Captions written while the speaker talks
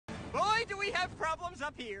we have problems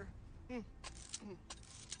up here.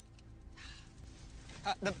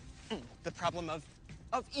 The problem of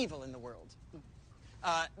evil in the world.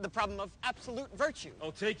 The problem of absolute virtue.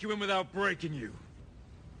 I'll take you in without breaking you,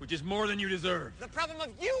 which is more than you deserve. The problem of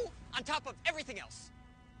you on top of everything else.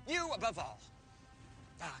 You above all.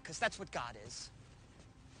 Because that's what God is.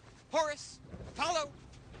 Horus, Apollo,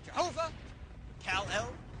 Jehovah,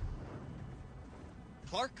 Kal-El,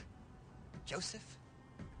 Clark, Joseph,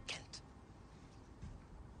 Kent.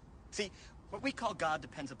 See, what we call God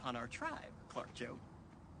depends upon our tribe, Clark Joe.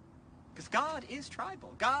 Because God is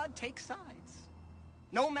tribal. God takes sides.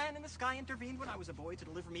 No man in the sky intervened when I was a boy to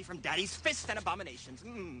deliver me from Daddy's fists and abominations.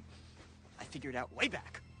 I figured out way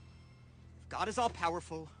back. If God is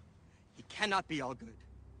all-powerful, he cannot be all good.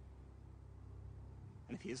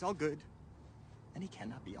 And if he is all good, then he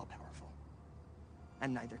cannot be all-powerful.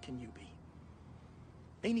 And neither can you be.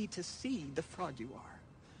 They need to see the fraud you are.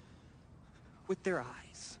 With their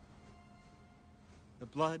eyes. The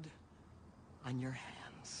blood on your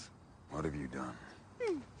hands. What have you done?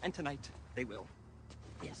 And tonight, they will.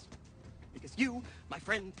 Yes. Because you, my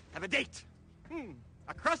friend, have a date.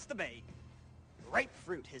 Across the bay. Ripe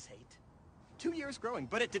fruit, his hate. 2 years growing,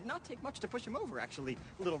 but it did not take much to push him over, actually.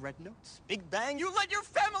 Little red notes, big bang, you let your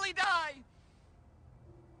family die!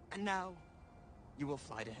 And now, you will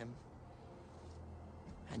fly to him.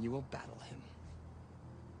 And you will battle him.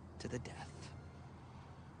 To the death.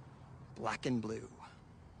 Black and blue.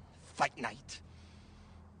 Fight night.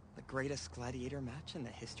 The greatest gladiator match in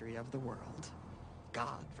the history of the world.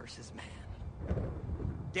 God versus man.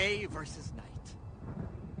 Day versus night.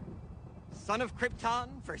 Son of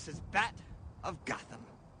Krypton versus Bat of Gotham.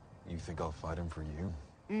 You think I'll fight him for you?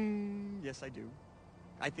 Yes, I do.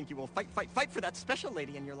 I think you will fight for that special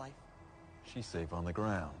lady in your life. She's safe on the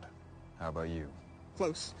ground. How about you?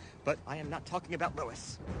 Close, but I am not talking about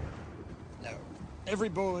Lois. No. Every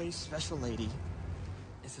boy's special lady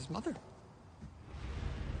is his mother.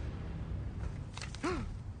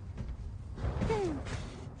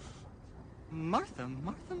 Martha,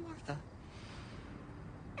 Martha, Martha.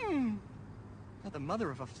 Now the mother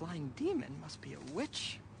of a flying demon must be a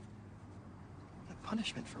witch. The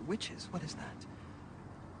punishment for witches, what is that?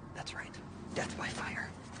 That's right, death by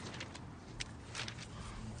fire.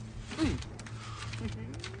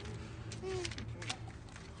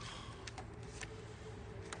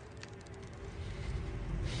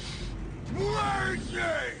 Mercy!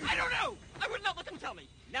 I don't know! I would not let them tell me.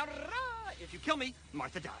 Now, if you kill me,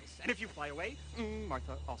 Martha dies. And if you fly away,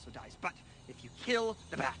 Martha also dies. But if you kill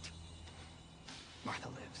the bat, Martha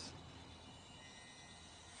lives.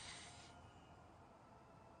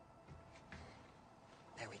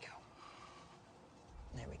 There we go.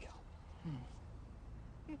 There we go.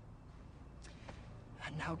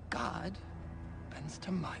 And now God bends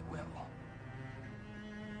to my will.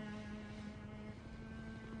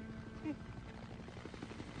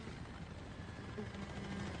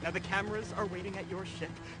 Now the cameras are waiting at your ship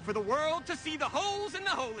for the world to see the holes in the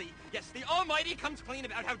holy. Yes, the Almighty comes clean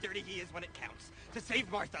about how dirty he is when it counts. To save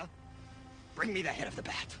Martha, bring me the head of the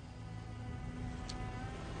bat.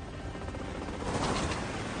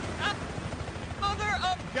 Mother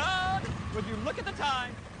of God! Would you look at the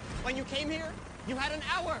time? When you came here, you had an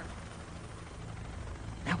hour.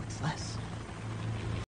 Now it's less.